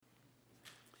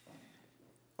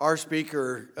Our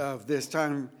speaker of this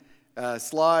time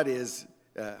slot is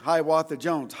Hiawatha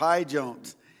Jones. Hi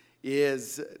Jones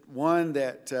is one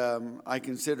that I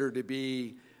consider to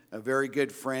be a very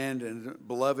good friend and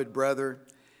beloved brother.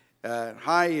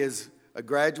 Hi is a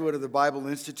graduate of the Bible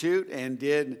Institute and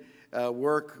did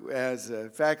work as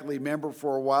a faculty member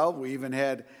for a while. We even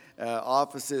had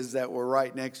offices that were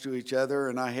right next to each other,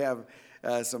 and I have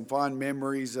some fond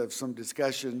memories of some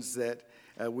discussions that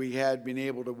we had been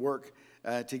able to work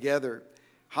together.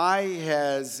 Hi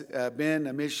has been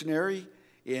a missionary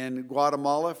in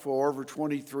Guatemala for over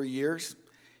 23 years.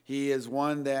 He is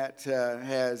one that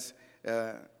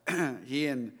he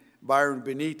and Byron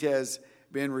Benitez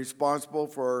been responsible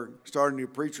for starting a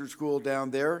preacher school down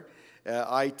there.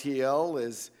 ITL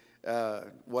is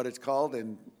what it's called,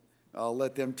 and I'll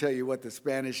let them tell you what the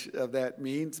Spanish of that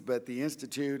means, but the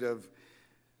Institute of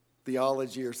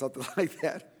Theology or something like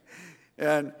that.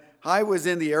 And Hi was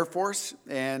in the Air Force,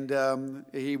 and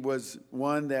he was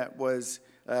one that was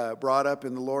brought up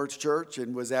in the Lord's Church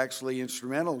and was actually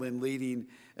instrumental in leading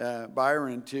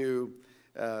Byron to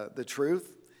the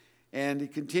truth. And he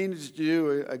continues to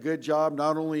do a good job,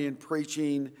 not only in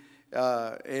preaching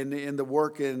and in the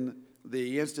work in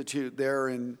the Institute there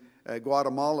in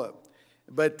Guatemala,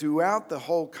 but throughout the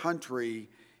whole country.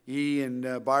 He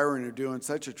and Byron are doing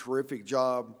such a terrific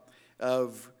job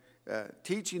of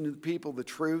teaching the people the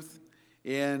truth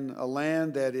in a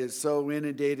land that is so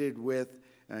inundated with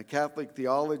Catholic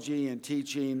theology and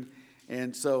teaching.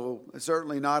 And so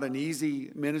certainly not an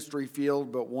easy ministry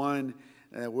field, but one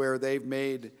where they've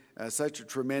made such a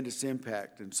tremendous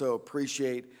impact. And so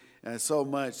appreciate so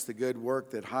much the good work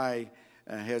that Hi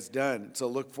has done. So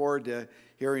look forward to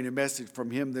hearing a message from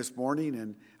him this morning,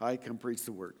 and Hi, come preach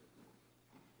the word.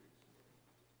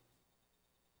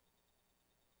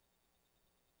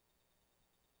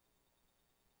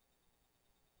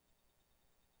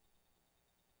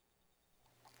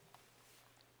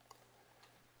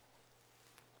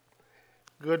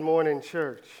 Good morning,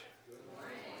 church. Good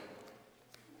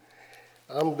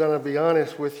morning. I'm going to be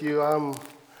honest with you. I'm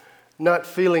not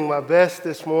feeling my best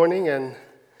this morning,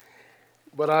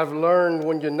 but I've learned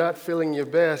when you're not feeling your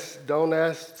best, don't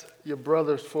ask your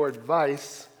brothers for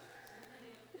advice,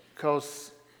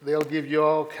 because they'll give you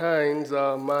all kinds.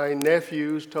 My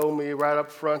nephews told me right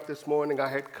up front this morning I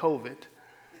had COVID,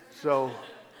 so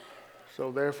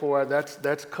therefore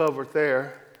that's covered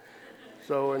there.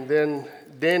 So, and then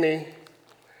Denny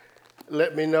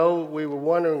let me know. We were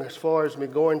wondering as far as me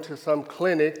going to some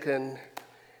clinic, and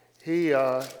he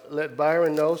let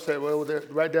Byron know, said, well,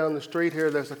 right down the street here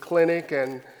there's a clinic,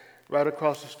 and right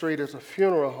across the street is a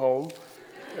funeral home.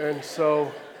 And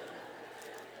so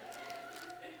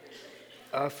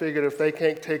I figured if they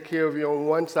can't take care of you on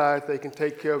one side, they can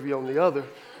take care of you on the other.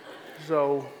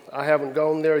 So I haven't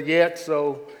gone there yet,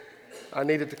 so I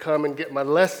needed to come and get my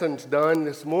lessons done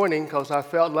this morning, because I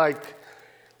felt like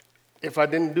if I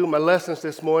didn't do my lessons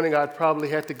this morning, I'd probably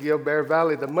have to give Bear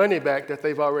Valley the money back that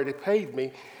they've already paid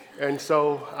me. And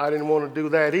so I didn't want to do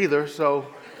that either. So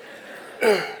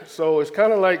it's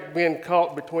kind of like being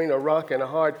caught between a rock and a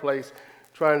hard place,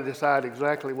 trying to decide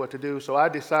exactly what to do. So I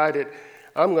decided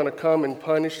I'm going to come and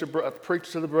preach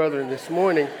to the brethren this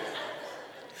morning.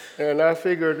 And I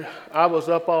figured I was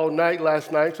up all night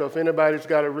last night, so if anybody's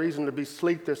got a reason to be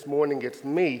asleep this morning, it's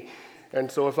me. And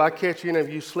so if I catch any of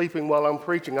you sleeping while I'm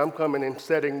preaching, I'm coming and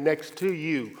sitting next to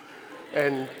you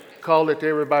and call it to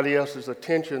everybody else's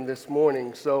attention this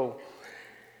morning. So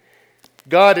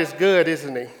God is good,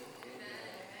 isn't he?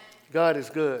 God is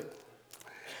good.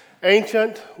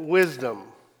 Ancient wisdom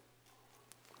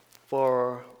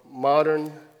for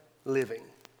modern living.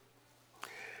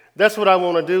 That's what I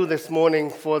want to do this morning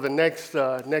for the next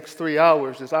 3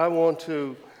 hours. Is I want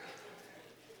to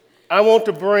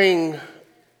bring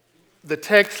the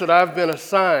text that I've been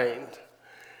assigned.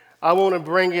 I want to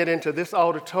bring it into this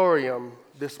auditorium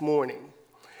this morning.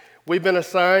 We've been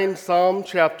assigned Psalm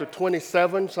chapter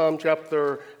 27, Psalm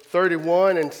chapter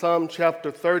 31, and Psalm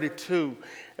chapter 32.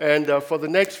 And for the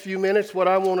next few minutes, what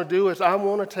I want to do is I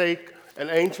want to take an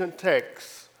ancient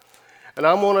text, and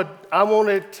I want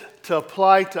it to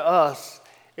apply to us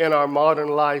in our modern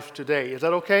life today. Is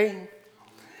that okay?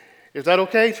 Is that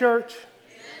okay, church?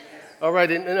 All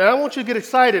right, and I want you to get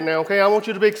excited now, okay? I want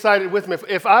you to be excited with me.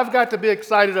 If I've got to be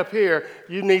excited up here,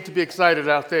 you need to be excited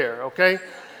out there, okay?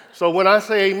 So when I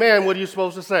say amen, what are you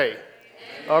supposed to say?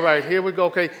 Amen. All right, here we go,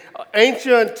 okay?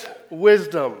 Ancient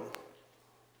wisdom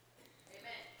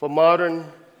for modern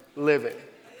living.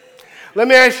 Let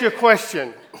me ask you a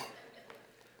question.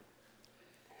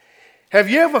 Have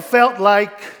you ever felt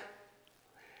like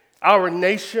our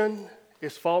nation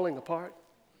is falling apart?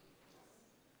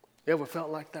 You ever felt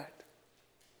like that?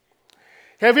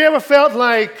 Have you ever felt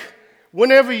like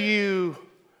whenever you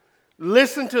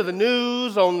listen to the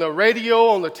news on the radio,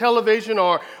 on the television,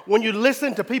 or when you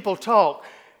listen to people talk,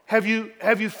 have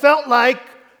you felt like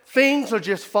things are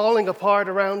just falling apart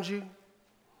around you?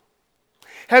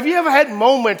 Have you ever had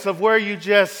moments of where you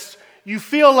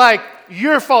feel like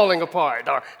you're falling apart?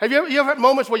 Or have you ever had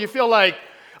moments where you feel like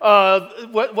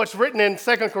what's written in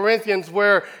 2 Corinthians,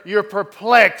 where you're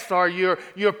perplexed or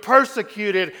you're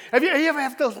persecuted? You ever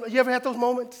had those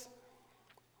moments?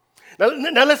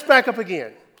 Now let's back up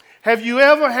again. Have you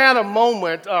ever had a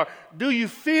moment, or do you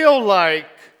feel like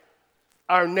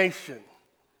our nation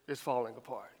is falling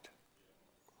apart?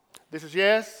 This is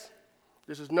yes,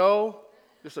 this is no,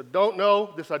 this I don't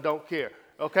know, this I don't care,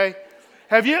 okay?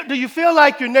 Do you feel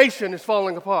like your nation is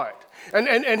falling apart?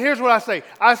 And here's what I say.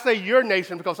 I say your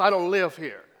nation because I don't live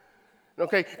here,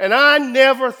 okay? And I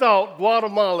never thought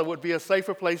Guatemala would be a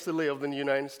safer place to live than the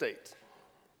United States.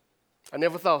 I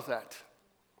never thought that.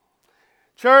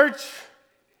 Church,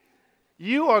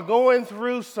 you are going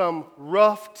through some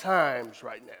rough times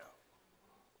right now.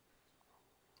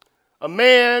 A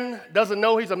man doesn't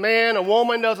know he's a man. A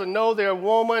woman doesn't know they're a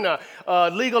woman.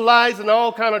 Legalizing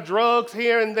all kind of drugs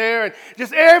here and there. And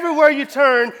just everywhere you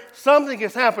turn, something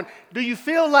has happened. Do you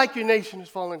feel like your nation is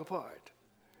falling apart?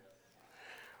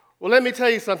 Well, let me tell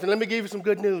you something. Let me give you some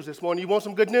good news this morning. You want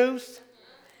some good news?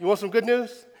 You want some good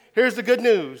news? Here's the good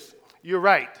news. You're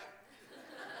right.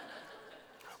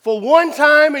 For one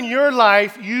time in your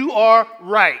life, you are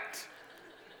right.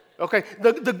 Okay,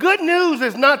 the good news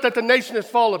is not that the nation is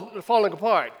falling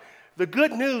apart. The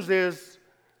good news is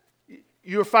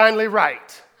you're finally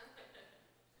right.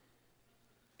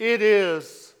 It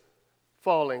is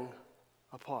falling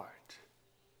apart.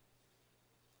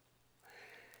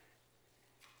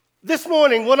 This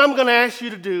morning, what I'm going to ask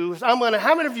you to do is how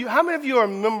many of you are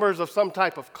members of some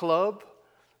type of club?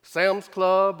 Sam's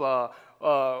Club,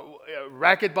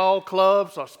 racquetball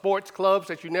clubs or sports clubs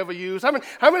that you never use? How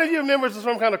many of you are members of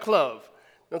some kind of club?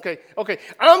 Okay.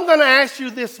 I'm going to ask you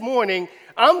this morning,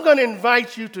 I'm going to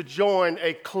invite you to join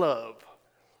a club.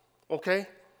 Okay?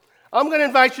 I'm going to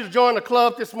invite you to join a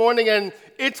club this morning, and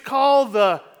it's called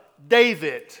the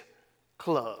David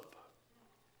Club.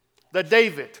 The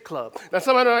David Club. Now,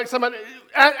 somebody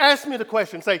ask me the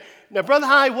question. Say, now, Brother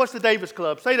Hyde, what's the David's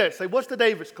Club? Say that. Say, what's the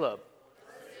David's Club?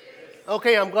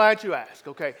 Okay, I'm glad you asked.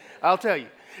 Okay, I'll tell you.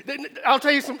 I'll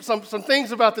tell you some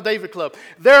things about the David Club.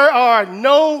 There are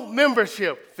no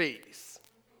membership fees.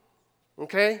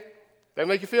 Okay? That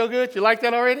make you feel good? You like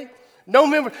that already?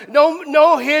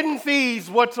 No hidden fees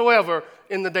whatsoever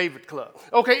in the David Club.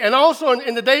 Okay, and also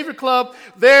in the David Club,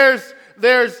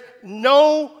 there's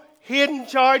no hidden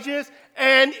charges,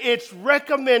 and it's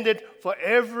recommended for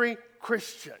every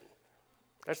Christian.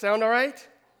 That sound all right?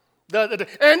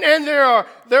 And there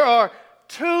are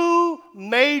two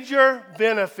major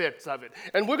benefits of it.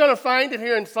 And we're going to find it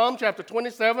here in Psalm chapter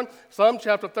 27, Psalm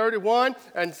chapter 31,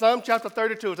 and Psalm chapter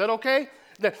 32. Is that okay?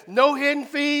 No hidden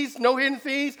fees, no hidden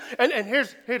fees. And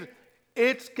here's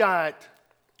it's got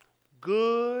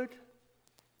good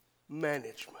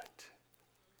management.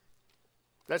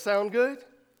 That sound good?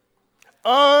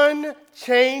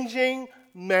 Unchanging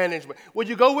management. Would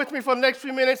you go with me for the next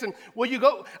few minutes? And will you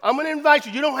go? I'm going to invite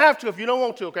you. You don't have to if you don't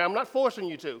want to, okay? I'm not forcing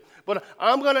you to. But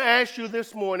I'm going to ask you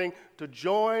this morning to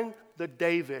join the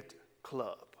David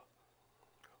Club.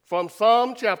 From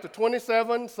Psalm chapter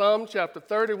 27, Psalm chapter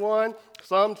 31,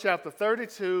 Psalm chapter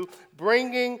 32,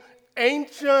 bringing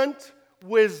ancient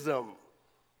wisdom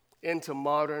into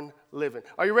modern living.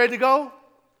 Are you ready to go?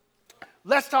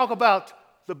 Let's talk about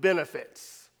the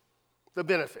benefits. The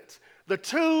benefits. The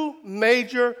two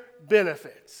major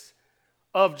benefits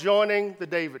of joining the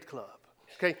David Club.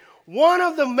 Okay, one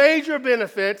of the major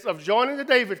benefits of joining the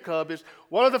David Club is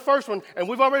one of the first one, and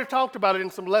we've already talked about it in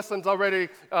some lessons already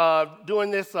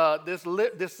doing this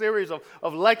series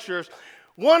of lectures.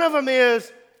 One of them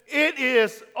is it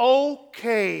is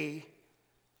okay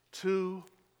to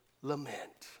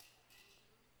lament.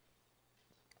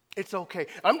 It's okay.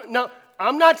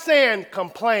 I'm not saying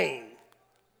complain.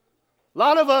 A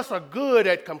lot of us are good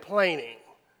at complaining.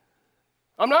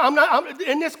 I'm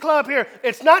in this club here,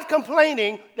 it's not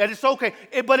complaining that it's okay,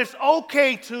 but it's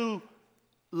okay to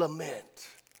lament.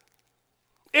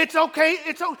 It's okay.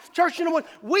 Church, you know what?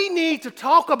 We need to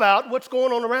talk about what's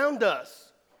going on around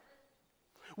us.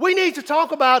 We need to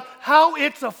talk about how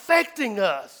it's affecting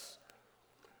us,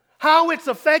 how it's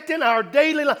affecting our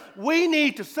daily life. We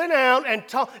need to sit down and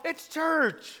talk. It's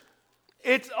church.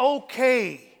 It's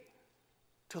okay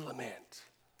to lament.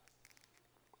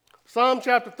 Psalm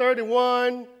chapter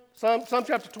 31, Psalm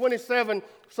chapter 27,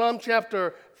 Psalm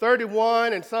chapter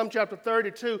 31, and Psalm chapter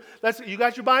 32. You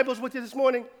got your Bibles with you this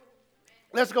morning?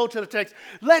 Let's go to the text.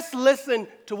 Let's listen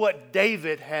to what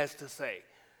David has to say.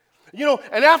 You know,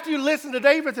 and after you listen to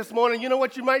David this morning, you know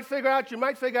what you might figure out? You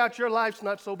might figure out your life's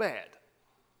not so bad.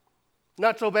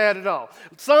 Not so bad at all.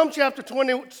 Psalm chapter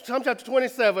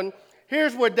 27,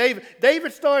 here's where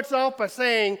David starts off by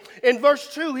saying, in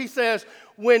verse 2, he says,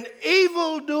 when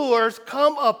evildoers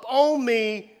come upon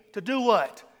me to do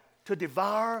what? To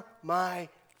devour my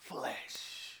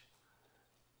flesh.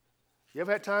 You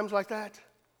ever had times like that?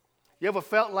 You ever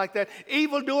felt like that?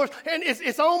 Evildoers, and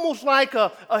it's almost like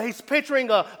he's picturing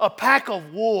a pack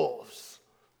of wolves,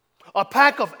 a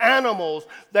pack of animals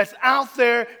that's out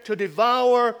there to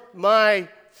devour my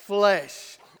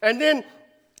flesh. And then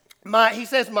he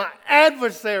says, my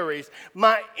adversaries,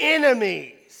 my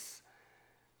enemies.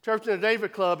 Church in the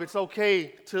David Club, it's okay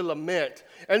to lament.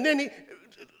 And then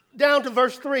down to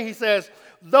verse 3, he says,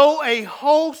 though a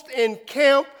host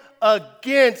encamp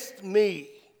against me.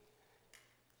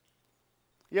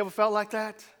 You ever felt like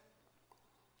that?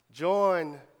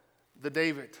 Join the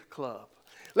David Club.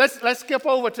 Let's skip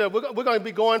over to, we're going to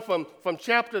be going from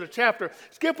chapter to chapter.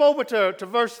 Skip over to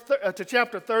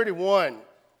chapter 31.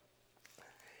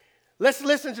 Let's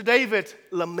listen to David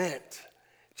lament.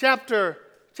 Chapter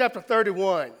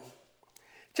 31.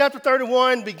 Chapter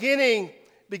 31, beginning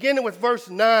with verse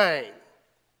 9.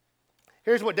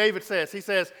 Here's what David says. He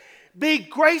says, be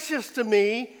gracious to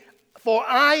me, for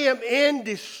I am in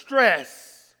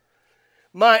distress.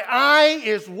 My eye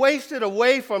is wasted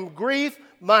away from grief,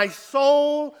 my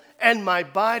soul and my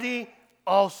body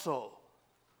also.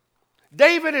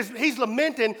 David he's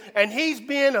lamenting, and he's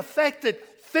being affected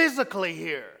physically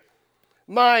here.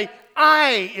 My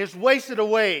eye is wasted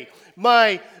away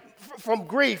from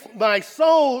grief, my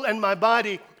soul and my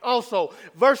body also.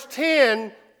 Verse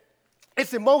 10,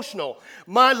 it's emotional.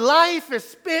 My life is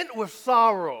spent with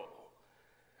sorrow,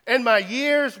 and my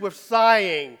years with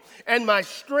sighing, and my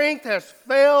strength has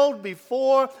failed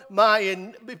because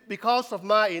of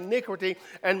my iniquity,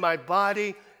 and my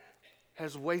body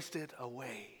has wasted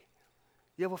away.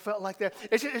 You ever felt like that?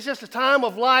 It's just a time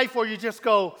of life where you just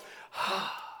go,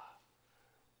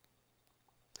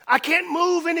 I can't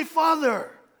move any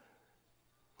further.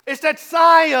 It's that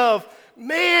sigh of,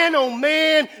 man, oh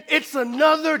man, it's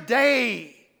another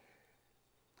day.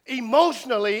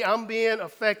 Emotionally, I'm being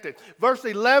affected. Verse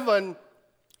 11,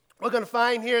 we're going to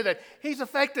find here that he's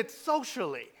affected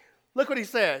socially. Look what he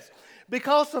says.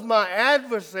 Because of my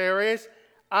adversaries,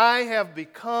 I have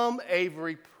become a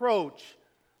reproach,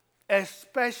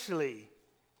 especially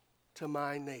to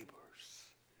my neighbors.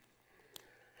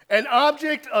 An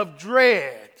object of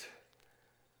dread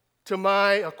to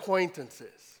my acquaintances.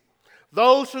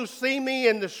 Those who see me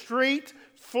in the street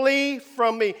flee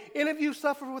from me. Any of you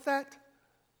suffer with that?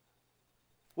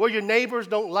 Where your neighbors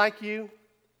don't like you?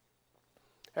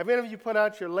 Have any of you put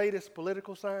out your latest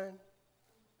political sign?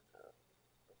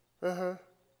 And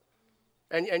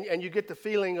you get the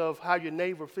feeling of how your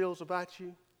neighbor feels about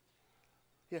you?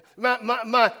 Yeah.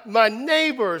 My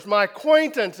neighbors, my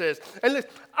acquaintances. And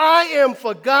listen, I am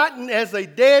forgotten as a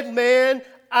dead man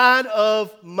out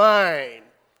of mind.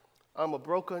 I'm a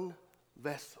broken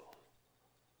vessel.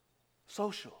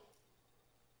 Socially.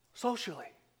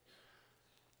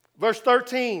 Verse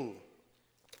 13,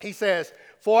 he says,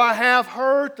 for I have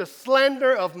heard the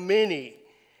slander of many,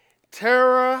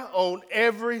 terror on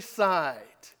every side.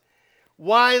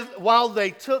 While they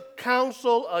took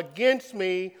counsel against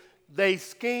me, they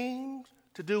schemed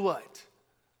to do what?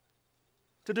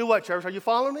 To do what, church? Are you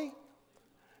following me?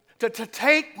 To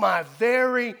take my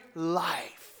very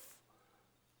life.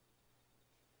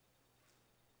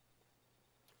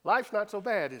 Life's not so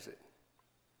bad, is it?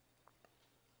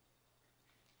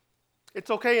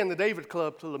 It's okay in the David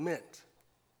Club to lament.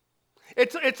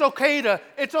 It's okay to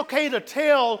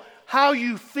tell how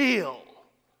you feel.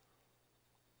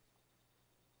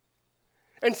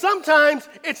 And sometimes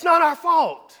it's not our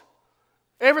fault.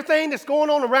 Everything that's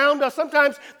going on around us,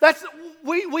 sometimes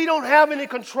we don't have any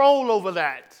control over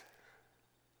that.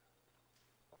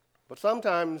 But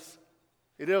sometimes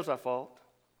it is our fault.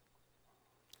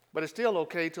 But it's still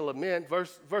okay to lament.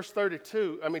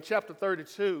 Chapter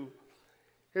 32,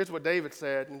 here's what David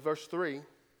said in verse 3.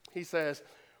 He says,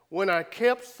 when I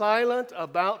kept silent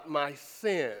about my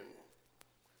sin,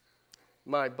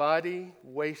 my body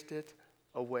wasted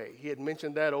away. He had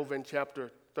mentioned that over in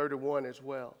chapter 31 as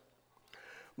well.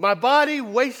 My body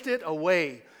wasted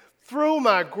away through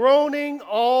my groaning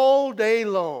all day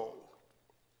long.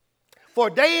 For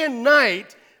day and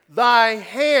night thy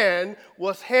hand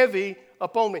was heavy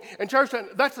upon me. And church,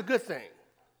 that's a good thing.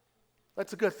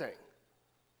 That's a good thing.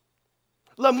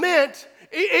 Lament,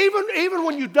 even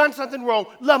when you've done something wrong,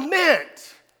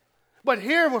 lament. But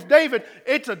here with David,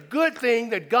 it's a good thing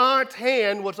that God's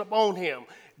hand was upon him,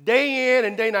 day in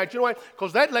and day night. You know why?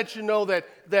 Because that lets you know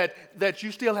that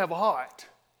you still have a heart.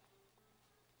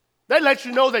 That lets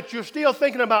you know that you're still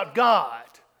thinking about God.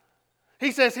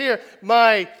 He says here,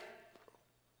 my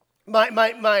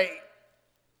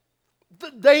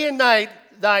day and night,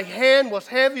 thy hand was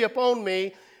heavy upon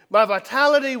me. My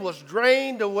vitality was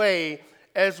drained away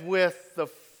as with the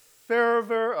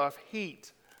fervor of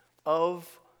heat of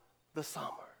the summer.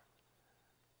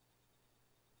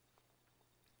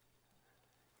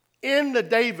 In the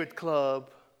David Club,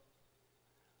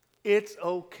 it's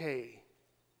okay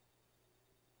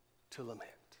to lament.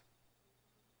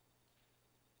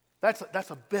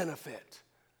 That's a benefit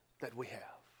that we have.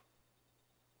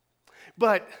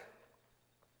 But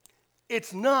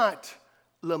it's not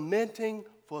lamenting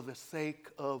for the sake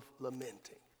of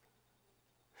lamenting.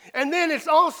 And then it's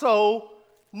also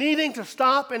needing to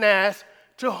stop and ask,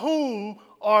 to whom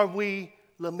are we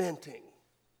lamenting?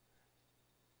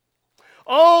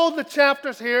 All the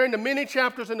chapters here and the many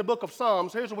chapters in the book of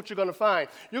Psalms, here's what you're going to find.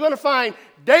 You're going to find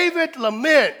David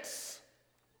laments.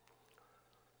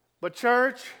 But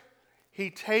church, he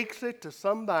takes it to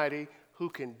somebody who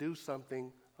can do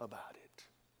something about it.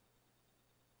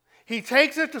 He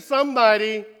takes it to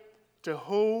somebody to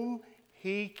whom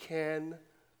he can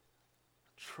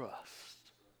trust.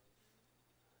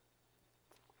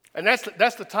 And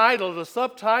that's the title, the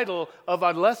subtitle of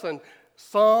our lesson,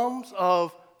 Psalms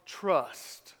of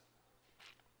Trust.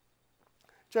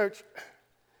 Church,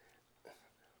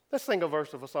 let's sing a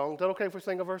verse of a song. Is that okay if we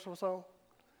sing a verse of a song?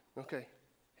 Okay,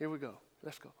 here we go.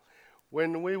 Let's go.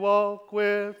 When we walk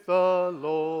with the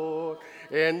Lord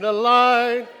in the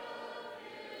light,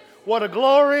 what a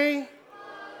glory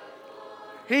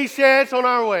he sheds on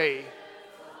our way.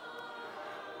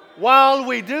 While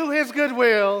we do his good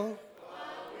will,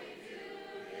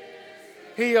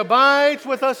 he abides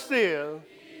with us still.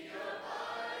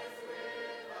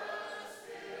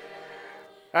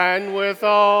 And with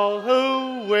all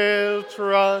who will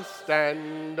trust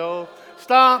and oh,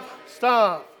 stop.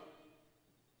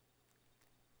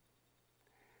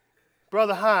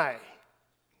 Brother High,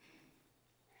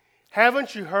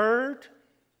 haven't you heard?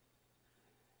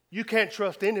 You can't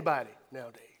trust anybody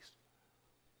nowadays.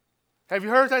 Have you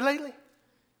heard that lately?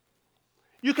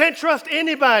 You can't trust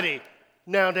anybody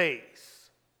nowadays.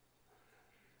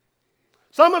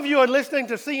 Some of you are listening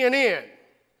to CNN,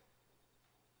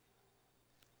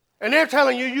 and they're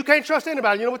telling you you can't trust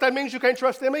anybody. You know what that means? You can't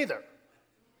trust them either.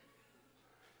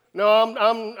 No,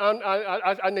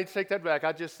 I need to take that back.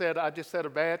 I just said a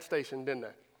bad station, didn't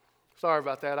I? Sorry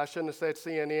about that. I shouldn't have said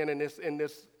CNN in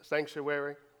this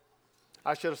sanctuary.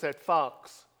 I should have said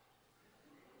Fox.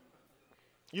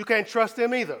 You can't trust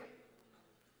them either.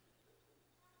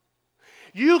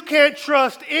 You can't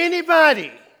trust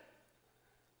anybody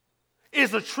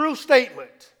is a true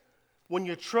statement when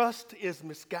your trust is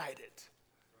misguided.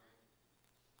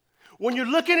 When you're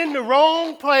looking in the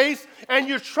wrong place and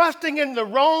you're trusting in the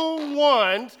wrong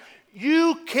ones,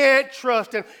 you can't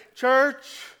trust them.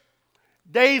 Church,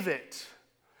 David.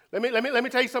 Let me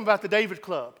tell you something about the David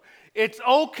Club. It's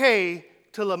okay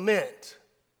to lament.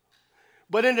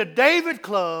 But in the David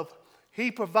Club,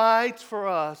 he provides for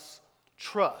us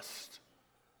trust.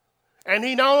 And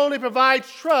he not only provides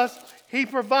trust, he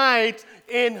provides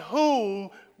in whom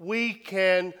we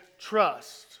can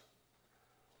trust.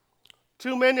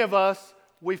 Too many of us,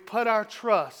 we've put our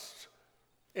trust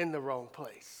in the wrong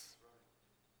place.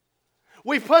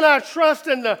 We've put our trust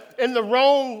in the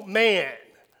wrong man.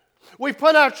 We've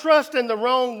put our trust in the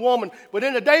wrong woman. But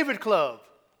in the David Club,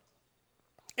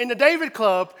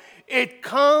 it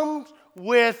comes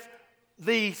with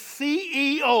the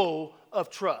CEO of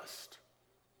trust.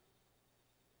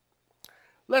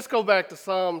 Let's go back to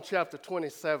Psalm chapter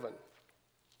 27.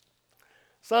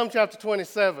 Psalm chapter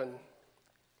 27.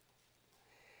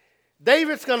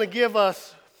 David's going to give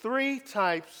us 3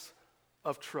 types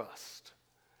of trust.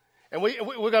 And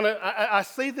we're going to, I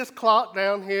see this clock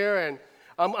down here, and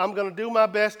I'm going to do my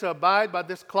best to abide by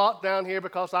this clock down here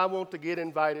because I want to get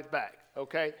invited back,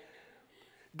 okay?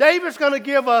 David's going to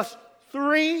give us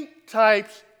 3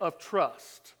 types of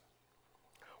trust.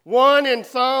 One in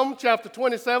Psalm chapter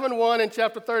 27, one in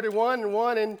chapter 31, and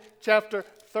one in chapter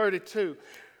 32.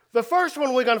 The first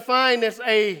one we're going to find is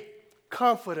a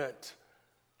confident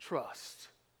trust.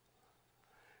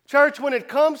 Church, when it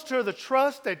comes to the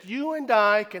trust that you and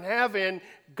I can have in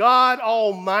God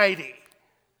Almighty,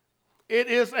 it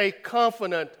is a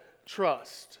confident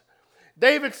trust.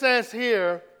 David says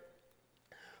here,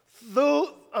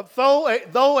 though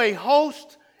a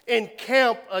host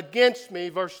encamp against me,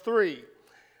 verse 3,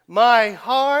 my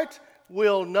heart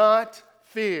will not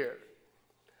fear.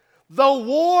 Though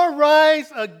war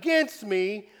rise against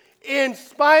me, in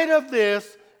spite of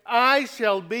this, I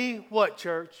shall be what,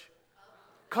 church?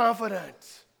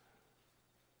 Confident.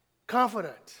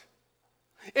 Confident.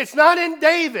 It's not in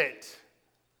David.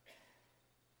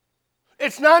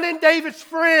 It's not in David's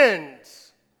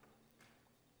friends.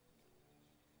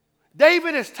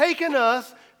 David has taken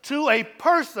us to a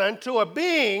person, to a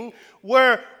being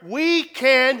where we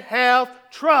can have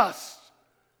trust.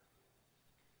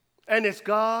 And it's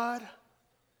God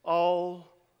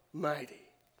Almighty.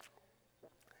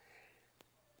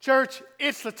 Church,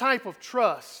 it's the type of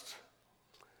trust.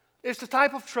 It's the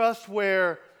type of trust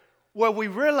where we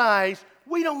realize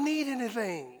we don't need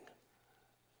anything.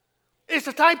 It's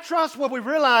the type of trust where we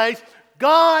realize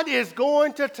God is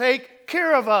going to take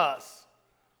care of us.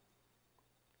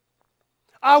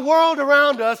 Our world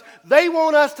around us, they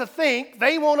want us to think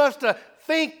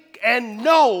and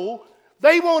know,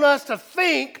 they want us to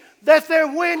think that they're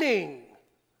winning.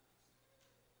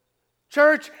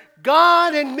 Church,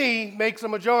 God and me makes a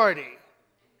majority.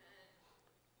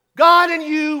 God and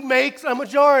you makes a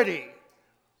majority.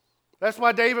 That's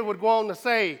why David would go on to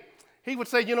say, he would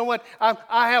say, you know what,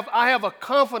 I have a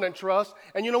confident trust,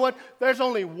 and you know what, there's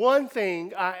only one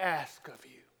thing I ask of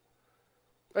you.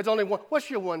 There's only one. What's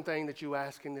your one thing that you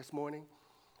asking this morning?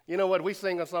 You know what, we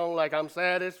sing a song like, I'm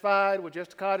satisfied with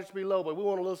just a cottage below, but we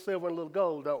want a little silver and a little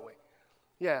gold, don't we?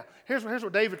 Yeah, here's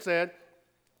what David said.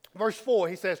 Verse 4,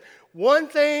 he says, one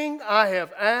thing I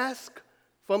have asked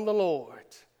from the Lord,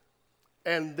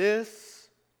 and this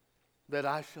that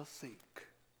I shall seek,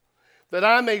 that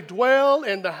I may dwell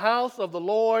in the house of the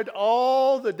Lord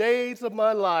all the days of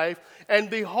my life, and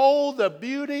behold the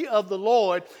beauty of the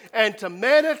Lord, and to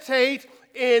meditate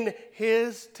in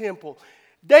his temple.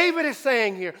 David is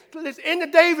saying here, in the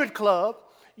David Club,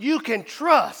 you can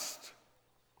trust.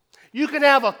 You can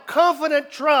have a confident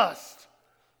trust.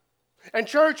 And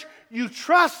church, you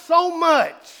trust so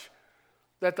much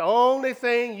that the only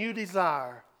thing you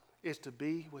desire is to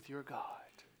be with your God.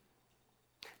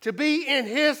 To be in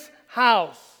his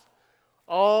house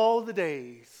all the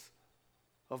days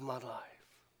of my life.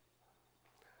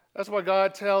 That's why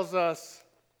God tells us,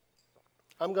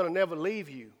 I'm going to never leave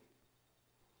you.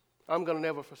 I'm going to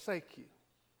never forsake you.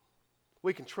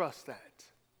 We can trust that.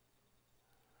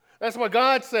 That's why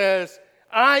God says,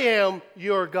 I am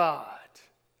your God.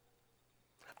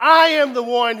 I am the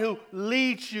one who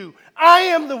leads you. I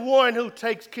am the one who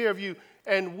takes care of you.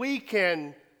 And we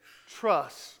can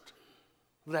trust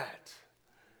that.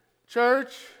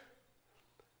 Church,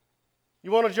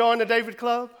 you want to join the David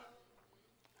Club?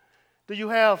 Do you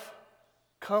have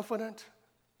confident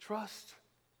trust?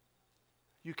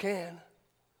 You can.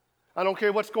 I don't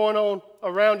care what's going on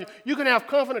around you. You can have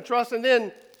confident trust, and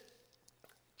then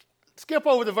skip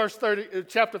over to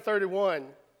chapter 31.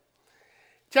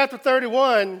 Chapter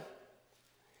 31,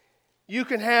 you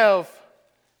can have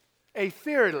a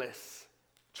fearless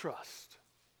trust.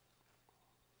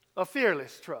 A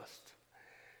fearless trust.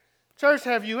 Church,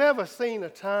 have you ever seen a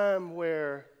time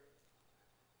where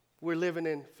we're living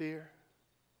in fear?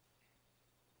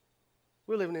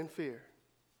 We're living in fear.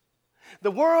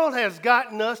 The world has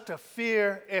gotten us to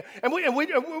fear, and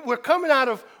we're coming out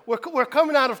of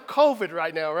COVID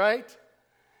right now, right?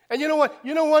 And you know what?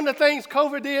 You know one of the things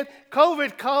COVID did?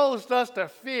 COVID caused us to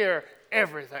fear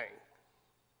everything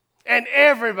and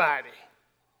everybody.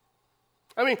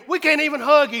 I mean, we can't even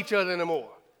hug each other anymore.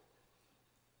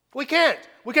 We can't.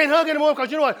 We can't hug anymore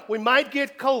because you know what? We might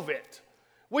get COVID.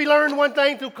 We learned one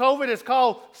thing through COVID. It's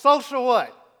called social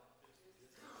what?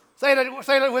 Say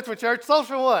that with me, church.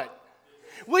 Social what?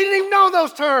 We didn't even know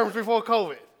those terms before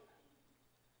COVID.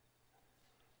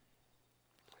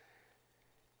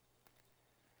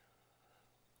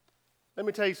 Let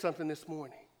me tell you something this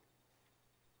morning.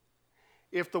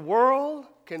 If the world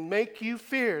can make you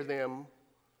fear them,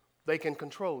 they can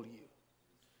control you.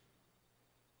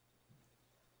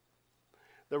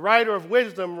 The writer of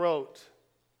wisdom wrote,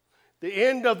 the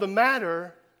end of the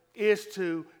matter is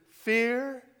to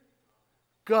fear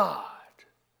God.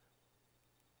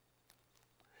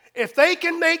 If they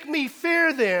can make me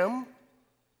fear them,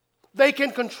 they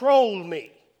can control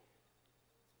me.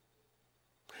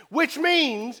 Which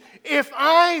means if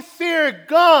I fear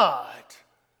God,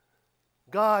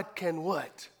 God can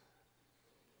what?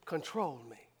 Control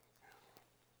me.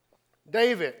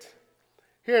 David,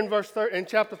 here in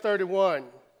chapter 31,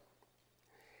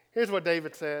 here's what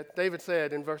David said. David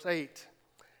said in verse 8,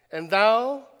 and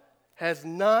thou hast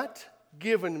not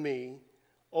given me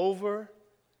over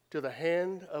to the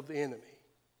hand of the enemy.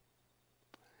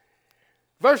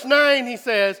 Verse 9, he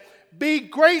says, be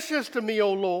gracious to me,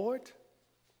 O Lord.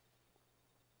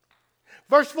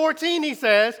 Verse 14, he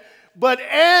says, but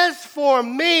as for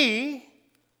me,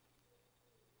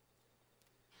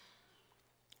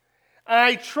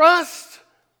 I trust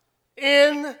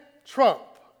in Trump.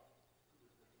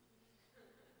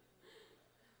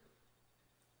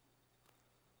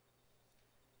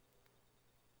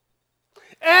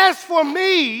 As for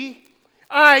me,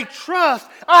 I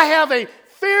have a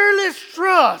fearless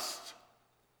trust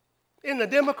in the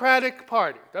Democratic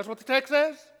Party. That's what the text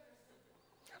says?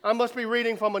 I must be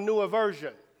reading from a newer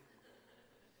version.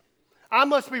 I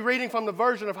must be reading from the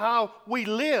version of how we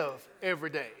live every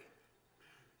day.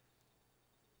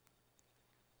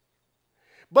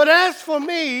 But as for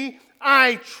me,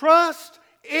 I trust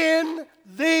in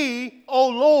thee, O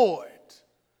Lord.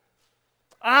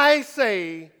 I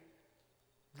say,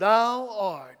 thou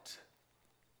art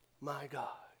my God.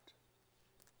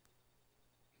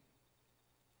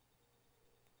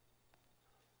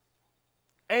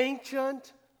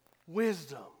 Ancient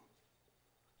wisdom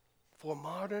for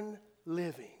modern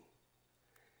living.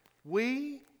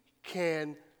 We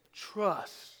can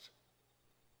trust,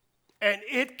 and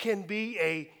it can be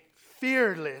a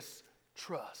fearless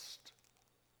trust.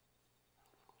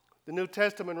 The New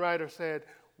Testament writer said,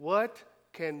 what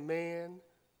can man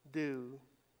do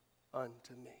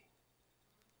unto me?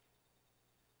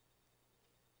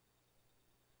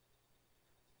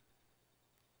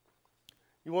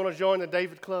 You want to join the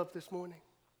David Club this morning?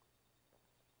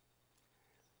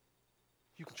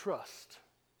 You can trust.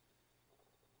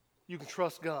 You can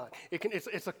trust God.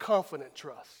 It's a confident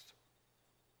trust.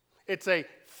 It's a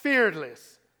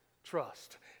fearless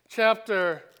trust.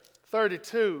 Chapter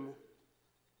 32,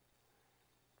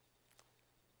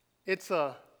 it's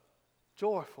a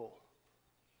joyful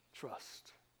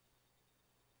trust.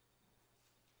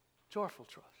 Joyful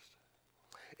trust.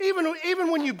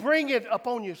 Even when you bring it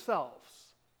upon yourselves.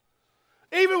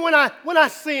 Even when I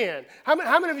sin. How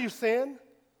many of you sin?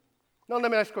 No,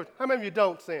 let me ask you a question. How many of you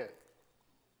don't sin?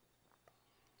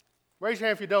 Raise your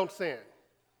hand if you don't sin.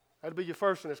 That'll be your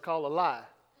first one. It's called a lie.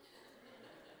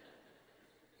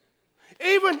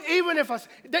 Even if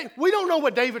we don't know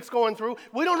what David's going through.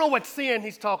 We don't know what sin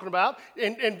he's talking about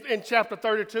in chapter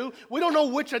 32. We don't know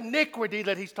which iniquity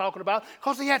that he's talking about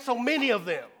because he had so many of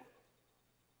them.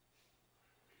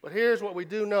 But here's what we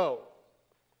do know.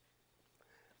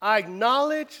 I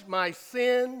acknowledge my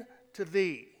sin to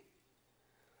thee,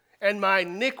 and my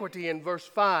iniquity in verse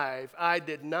 5 I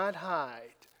did not hide.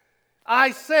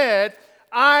 I said,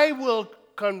 I will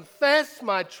confess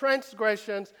my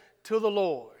transgressions to the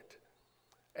Lord,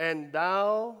 and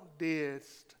thou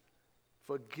didst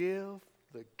forgive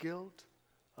the guilt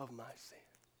of my sin.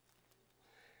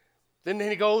 Then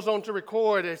he goes on to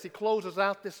record as he closes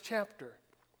out this chapter.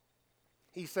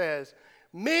 He says,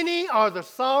 many are the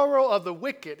sorrow of the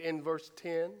wicked in verse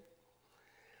 10,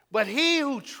 but he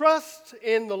who trusts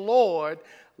in the Lord,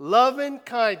 loving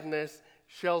kindness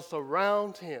shall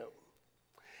surround him.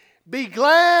 Be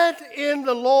glad in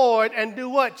the Lord and do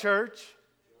what, church?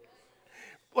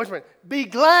 Wait a minute. Be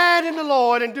glad in the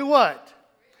Lord and do what?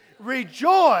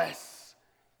 Rejoice,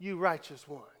 you righteous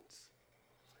ones.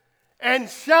 And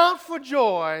shout for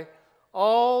joy,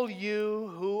 all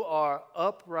you who are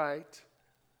upright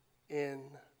in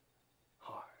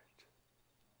heart.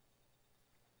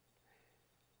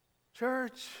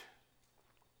 Church,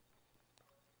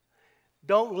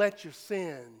 don't let your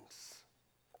sins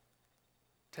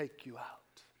take you out.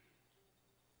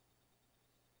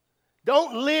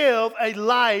 Don't live a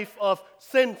life of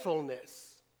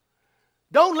sinfulness.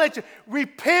 Don't let you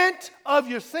repent of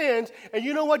your sins, and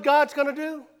you know what God's going to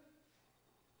do?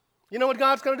 You know what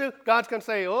God's going to do? God's going to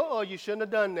say, oh, you shouldn't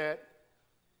have done that.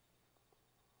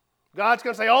 God's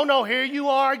going to say, oh no, here you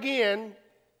are again.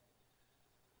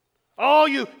 Oh,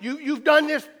 you've done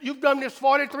this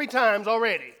 43 times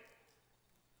already.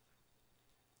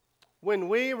 When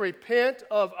we repent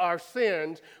of our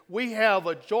sins, we have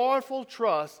a joyful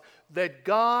trust that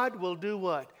God will do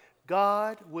what?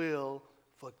 God will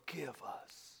forgive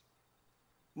us.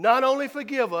 Not only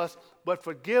forgive us, but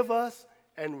forgive us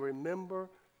and remember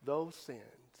those sins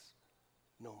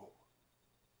no more.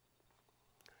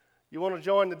 You want to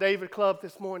join the David Club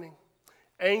this morning?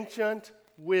 Ancient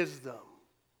wisdom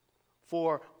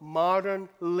for modern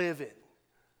living.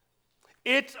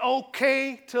 It's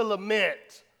okay to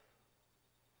lament,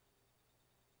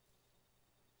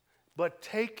 but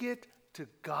take it to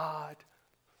God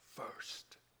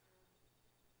first.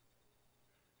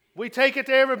 We take it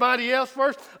to everybody else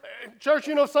first. Church,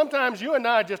 sometimes you and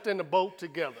I are just in the boat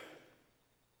together.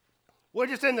 We're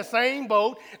just in the same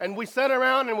boat, and we sit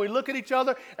around and we look at each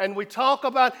other and we talk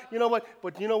about, you know what,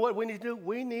 but you know what we need to do?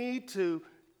 We need to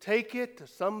take it to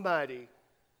somebody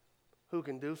who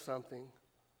can do something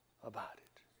about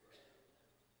it.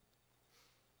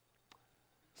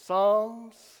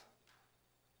 Psalms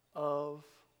of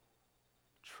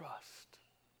trust.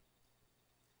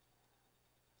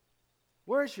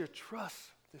 Where's your trust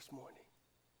this morning?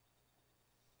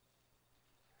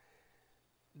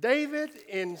 David,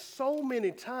 in so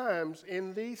many times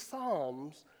in these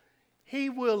Psalms, he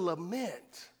will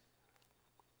lament.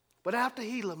 But after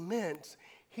he laments,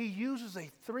 he uses a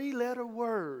 3-letter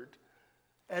word,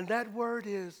 and that word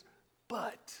is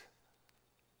but.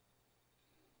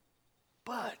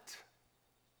 But.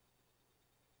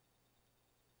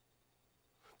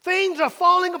 Things are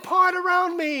falling apart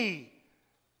around me.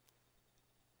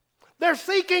 They're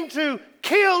seeking to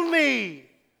kill me.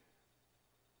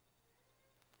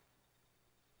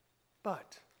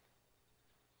 But.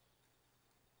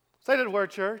 Say that word,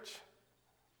 church.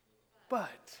 But.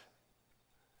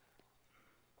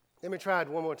 Let me try it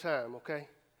one more time, okay?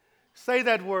 Say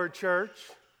that word, church.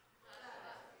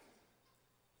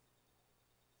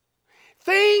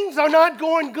 Things are not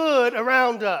going good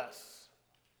around us.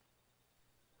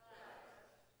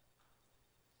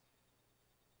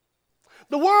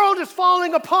 The world is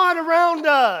falling apart around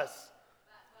us.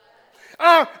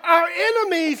 Our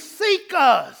enemies seek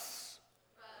us.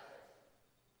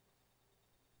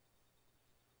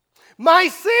 My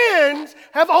sins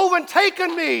have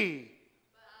overtaken me.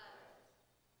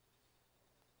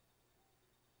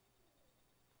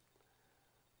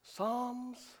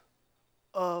 Psalms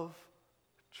of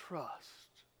trust.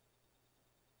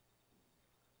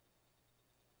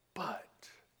 But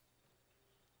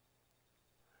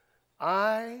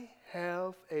I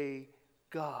have a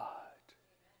God.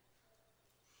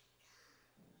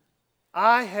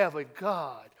 I have a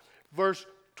God. Verse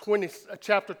 20,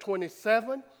 chapter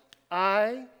 27,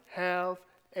 I have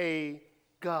a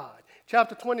God.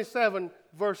 Chapter 27,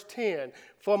 verse 10,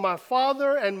 for my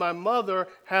father and my mother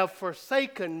have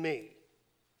forsaken me.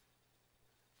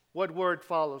 What word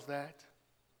follows that?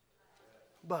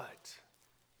 But.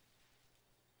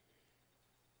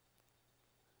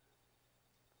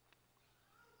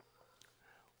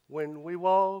 When we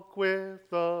walk with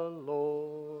the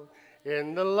Lord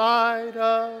in the light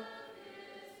of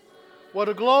what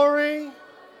a glory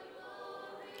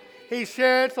He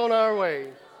sheds on our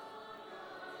way.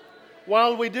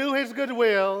 While we do His good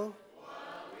will,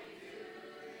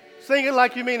 sing it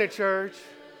like you mean it, church.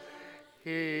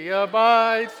 He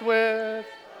abides with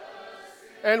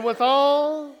and with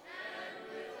all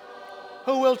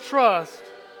who will trust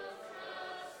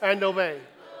and obey.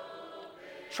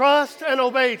 Trust and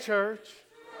obey, church.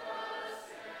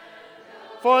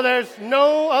 For there's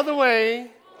no other way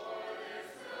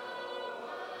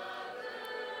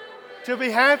to be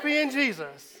happy in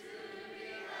Jesus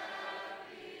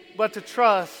but to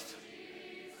trust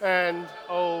and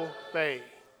obey.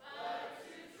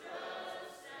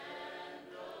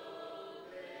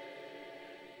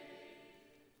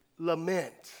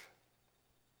 Lament.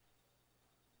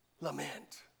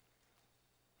 Lament.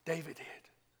 David did.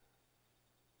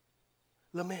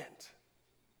 Lament.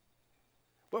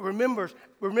 But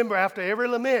remember after every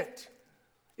lament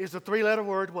is the 3-letter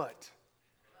word what?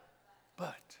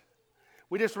 But.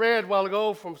 We just read a while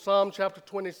ago from Psalm chapter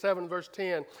 27, verse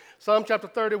 10. Psalm chapter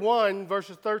 31,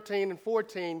 verses 13 and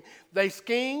 14. They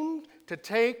schemed to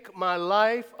take my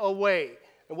life away.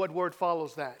 And what word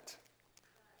follows that?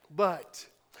 But.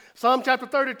 Psalm chapter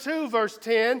 32, verse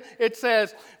 10, it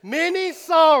says, many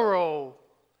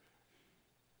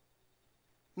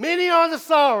are the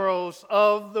sorrows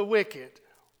of the wicked.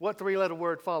 What 3-letter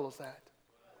word follows that?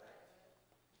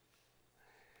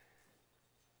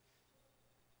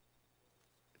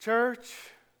 Church,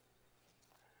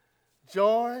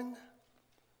 join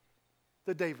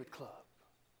the David Club.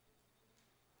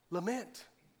 Lament.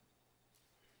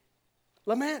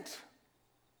 Lament.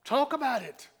 Talk about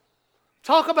it.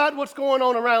 Talk about what's going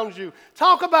on around you.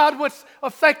 Talk about what's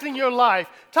affecting your life.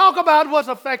 Talk about what's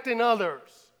affecting others.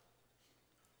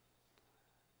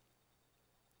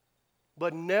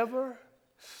 But never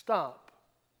stop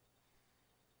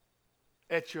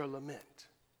at your lament.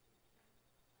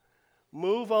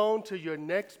 Move on to your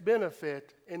next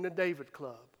benefit in the David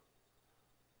Club.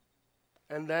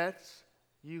 And that's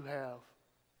you have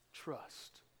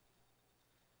trust.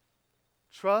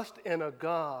 Trust in a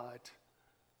God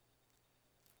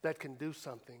that can do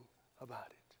something about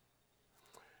it.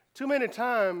 Too many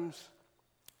times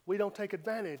we don't take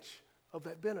advantage of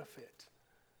that benefit.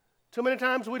 Too many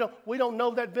times we don't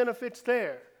know that benefit's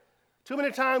there. Too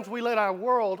many times we let our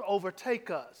world overtake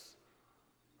us.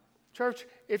 Church,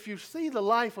 if you see the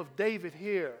life of David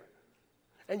here,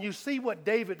 and you see what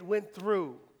David went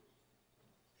through,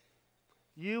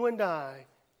 you and I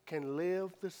can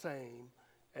live the same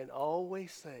and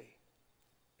always say,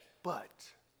 but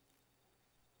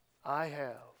I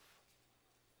have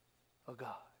a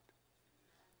God.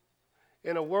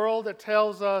 In a world that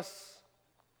tells us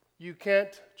you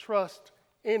can't trust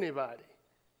anybody,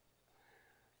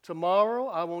 tomorrow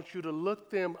I want you to look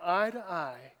them eye to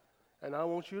eye and I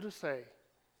want you to say,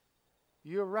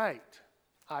 you're right,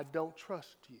 I don't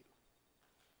trust you.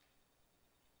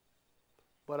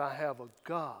 But I have a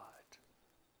God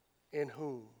in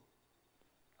whom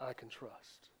I can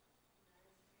trust.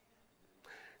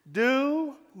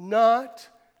 Do not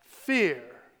fear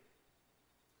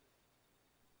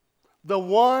the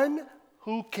one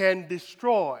who can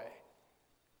destroy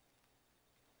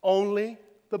only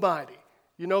the body.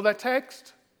 You know that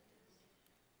text?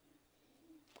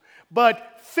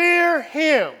 But fear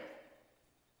him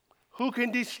who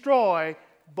can destroy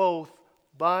both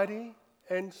body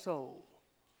and soul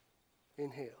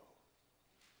in hell.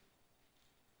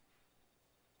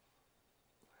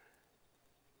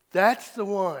 That's the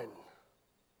one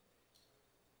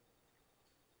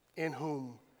in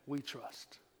whom we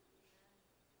trust.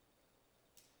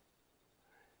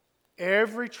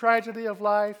 Every tragedy of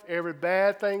life, every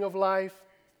bad thing of life,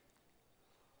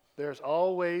 there's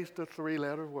always the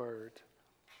three-letter word.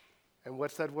 And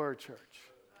what's that word, church?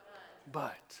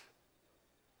 But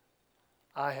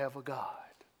I have a God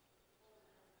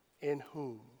in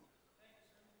whom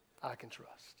I can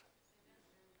trust.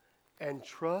 And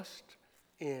trust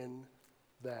in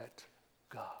that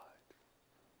God.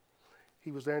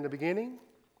 He was there in the beginning,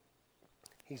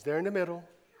 he's there in the middle,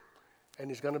 and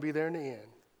he's going to be there in the end.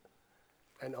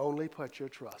 And only put your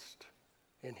trust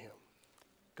in him.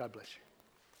 God bless you.